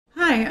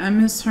Hi,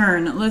 I'm Miss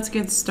Hearn. Let's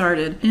get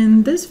started.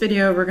 In this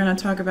video, we're going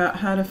to talk about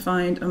how to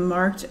find a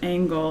marked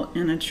angle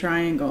in a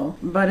triangle,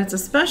 but it's a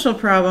special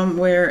problem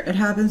where it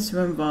happens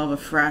to involve a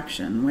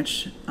fraction,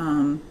 which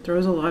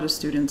throws a lot of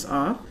students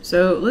off.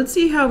 So let's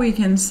see how we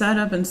can set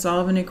up and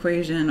solve an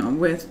equation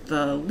with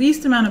the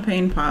least amount of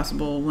pain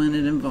possible when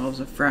it involves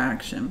a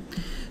fraction.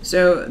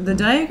 So the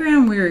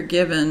diagram we were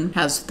given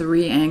has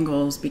three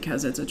angles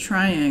because it's a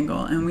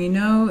triangle, and we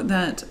know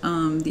that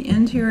the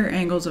interior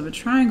angles of a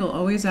triangle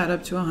always add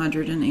up to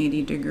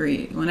 180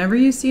 degrees. Whenever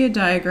you see a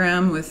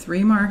diagram with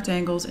three marked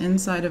angles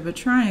inside of a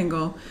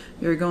triangle,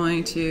 you're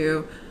going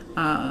to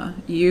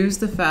use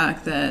the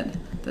fact that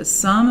the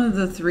sum of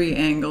the three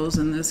angles,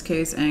 in this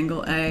case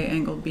angle A,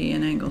 angle B,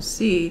 and angle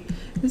C,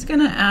 is going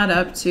to add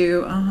up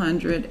to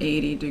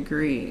 180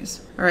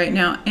 degrees. All right,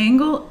 now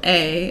angle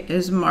A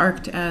is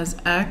marked as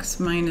x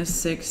minus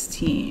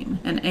 16,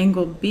 and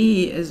angle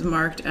B is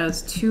marked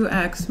as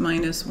 2x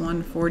minus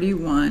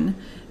 141,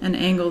 and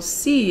angle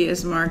C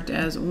is marked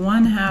as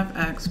 1/2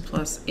 x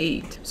plus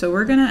 8. So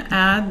we're going to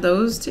add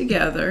those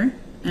together,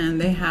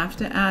 and they have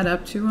to add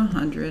up to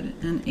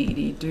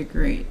 180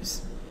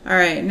 degrees. All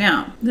right,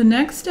 now the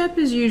next step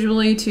is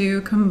usually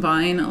to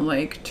combine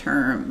like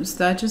terms.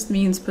 That just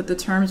means put the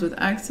terms with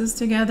x's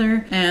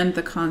together and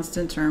the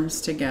constant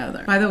terms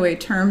together. By the way,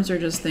 terms are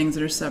just things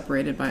that are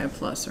separated by a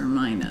plus or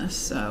minus.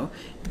 So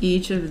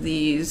each of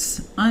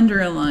these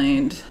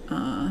underlined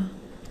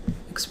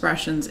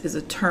expressions is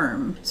a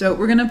term. So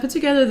we're going to put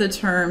together the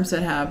terms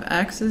that have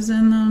x's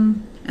in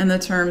them, and the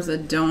terms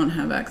that don't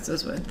have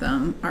x's with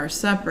them are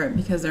separate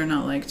because they're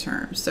not like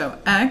terms. So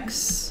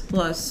x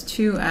plus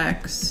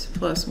 2x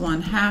plus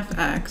 1/2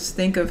 x,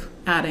 think of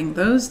adding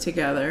those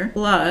together,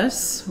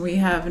 plus we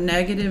have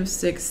negative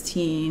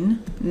 16,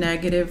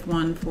 negative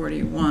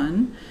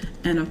 141,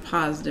 and a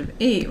positive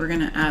 8. We're going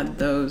to add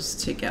those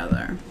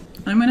together.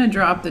 I'm going to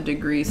drop the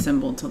degree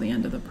symbol till the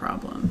end of the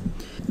problem.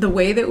 The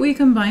way that we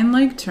combine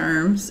like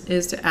terms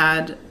is to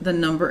add the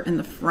number in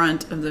the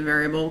front of the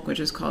variable, which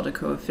is called a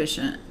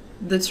coefficient.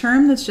 The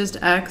term that's just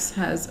x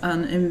has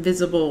an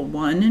invisible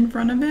 1 in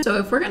front of it. So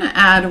if we're going to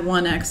add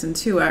 1x and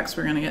 2x,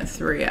 we're going to get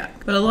 3x.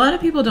 But a lot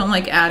of people don't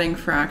like adding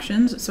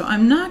fractions, so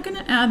I'm not going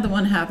to add the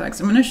 1/2 x.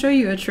 I'm going to show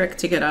you a trick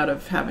to get out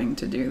of having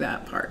to do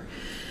that part.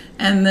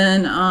 And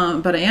then,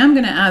 but I am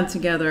going to add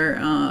together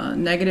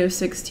negative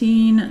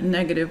 16,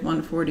 negative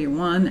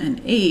 141,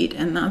 and 8,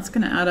 and that's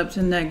going to add up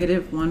to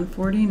negative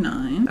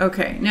 149.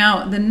 Okay,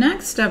 now the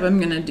next step I'm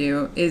going to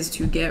do is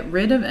to get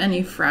rid of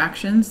any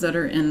fractions that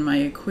are in my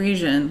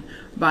equation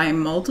by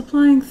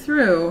multiplying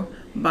through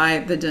by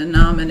the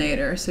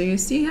denominator. So you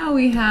see how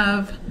we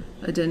have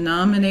a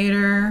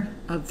denominator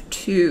of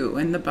 2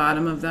 in the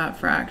bottom of that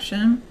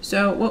fraction.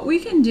 So what we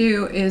can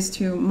do is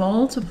to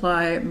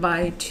multiply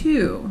by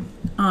 2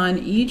 on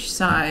each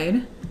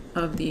side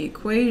of the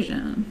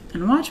equation,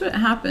 and watch what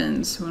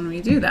happens when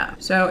we do that.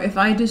 So if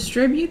I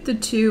distribute the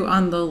 2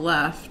 on the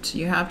left,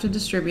 you have to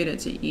distribute it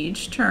to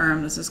each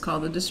term. This is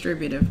called the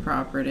distributive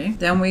property.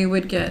 Then we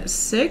would get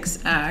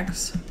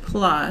 6x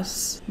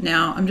plus,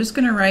 now I'm just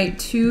going to write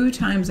 2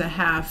 times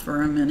 1/2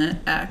 for a minute,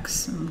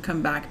 x, and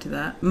come back to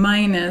that,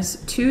 minus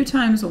 2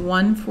 times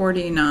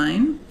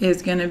 149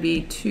 is going to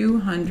be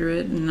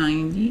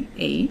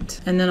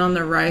 298, and then on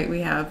the right we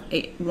have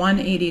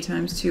 180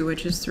 times 2,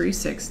 which is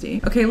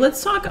 360. Okay,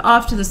 let's talk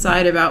off to the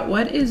side about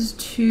what is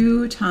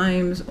 2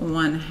 times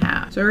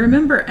 1/2. So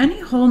remember,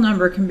 any whole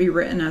number can be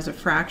written as a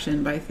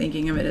fraction by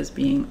thinking of it as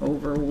being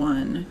over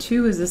 1.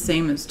 2 is the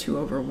same as 2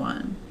 over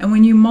 1. And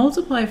when you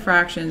multiply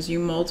fractions, you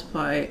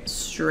multiply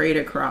straight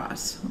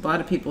across. A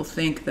lot of people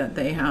think that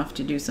they have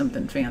to do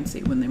something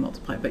fancy when they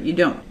multiply, but you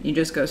don't. You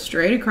just go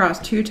straight across.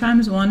 2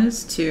 times 1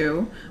 is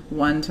 2,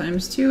 1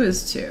 times 2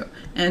 is 2,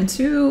 and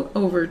 2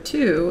 over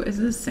 2 is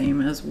the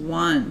same as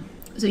 1.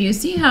 So you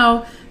see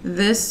how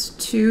this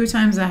 2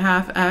 times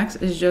 1/2 x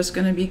is just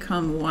going to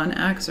become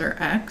 1x or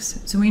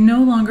x. So we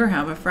no longer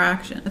have a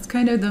fraction. That's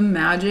kind of the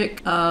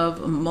magic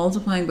of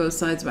multiplying both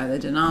sides by the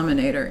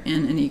denominator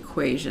in an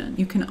equation.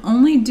 You can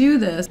only do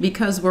this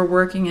because we're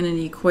working in an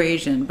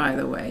equation, by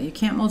the way. You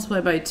can't multiply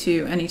by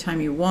 2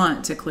 anytime you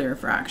want to clear a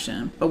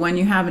fraction. But when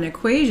you have an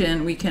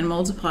equation, we can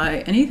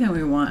multiply anything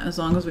we want as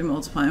long as we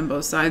multiply on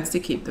both sides to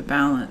keep the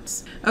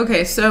balance.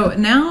 Okay, so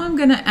now I'm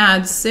going to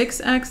add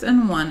 6x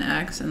and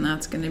 1x, and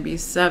that's going to be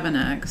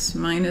 7x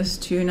minus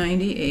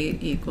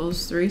 298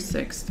 equals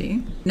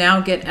 360. Now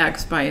get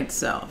x by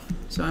itself.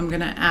 So I'm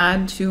going to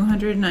add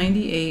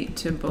 298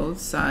 to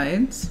both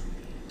sides.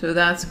 So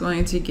that's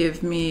going to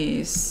give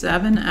me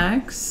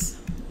 7x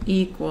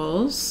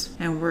equals,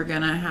 and we're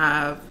going to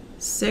have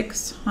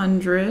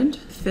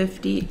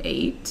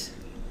 658.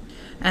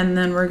 And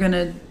then we're going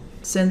to,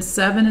 since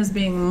 7 is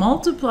being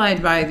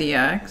multiplied by the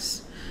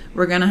x,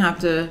 we're going to have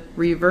to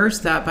reverse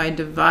that by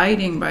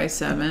dividing by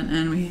 7,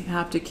 and we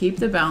have to keep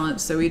the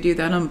balance, so we do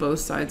that on both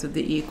sides of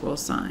the equal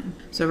sign.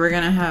 So we're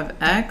going to have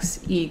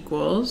x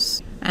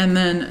equals, and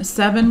then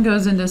 7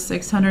 goes into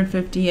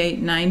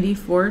 658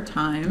 94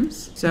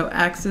 times, so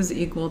x is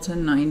equal to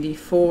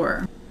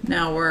 94.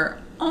 Now we're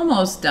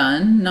almost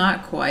done,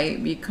 not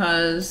quite,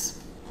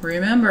 because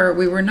Remember,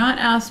 we were not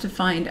asked to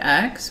find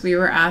x, we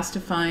were asked to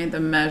find the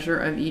measure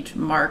of each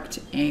marked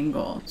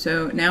angle.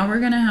 So now we're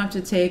going to have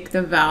to take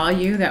the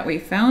value that we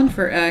found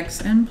for x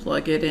and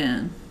plug it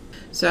in.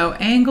 So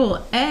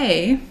angle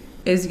A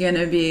is going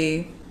to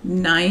be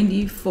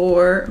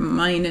 94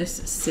 minus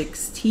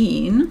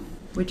 16,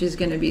 which is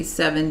going to be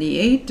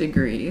 78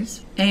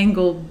 degrees.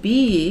 Angle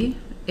B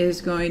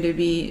is going to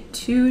be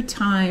 2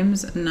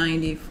 times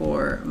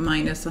 94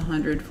 minus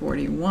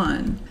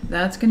 141.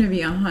 That's going to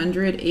be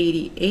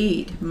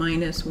 188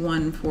 minus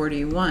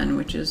 141,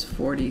 which is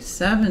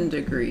 47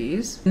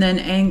 degrees. And then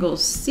angle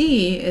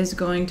C is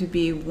going to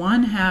be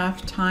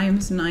 1/2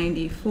 times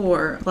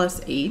 94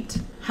 plus 8.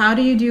 How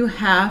do you do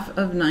half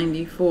of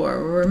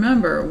 94? Well,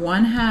 remember,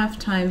 1/2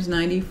 times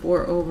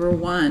 94 over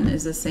 1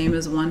 is the same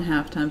as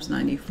 1/2 times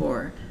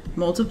 94.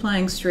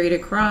 Multiplying straight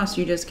across,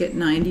 you just get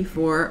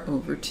 94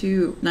 over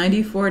 2.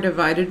 94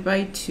 divided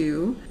by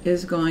 2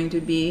 is going to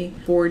be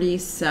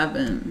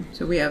 47.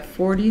 So we have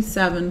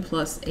 47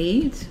 plus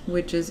 8,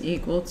 which is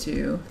equal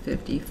to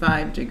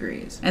 55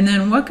 degrees. And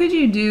then what could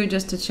you do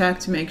just to check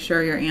to make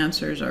sure your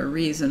answers are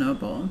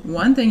reasonable?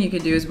 One thing you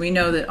could do is we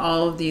know that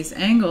all of these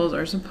angles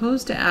are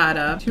supposed to add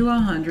up to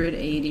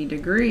 180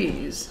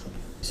 degrees.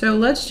 So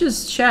let's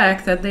just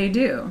check that they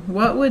do.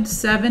 What would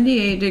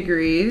 78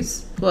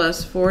 degrees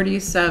plus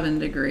 47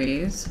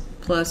 degrees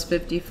plus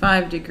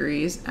 55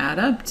 degrees add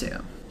up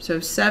to? So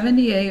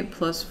 78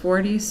 plus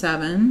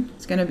 47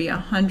 is going to be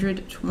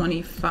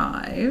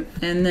 125.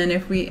 And then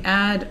if we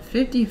add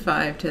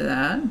 55 to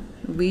that,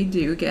 we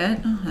do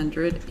get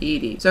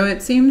 180. So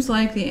it seems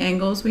like the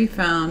angles we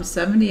found,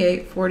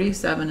 78,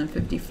 47, and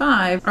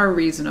 55, are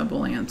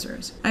reasonable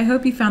answers. I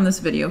hope you found this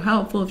video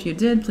helpful. If you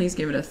did, please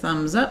give it a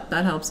thumbs up.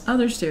 That helps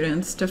other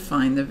students to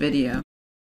find the video.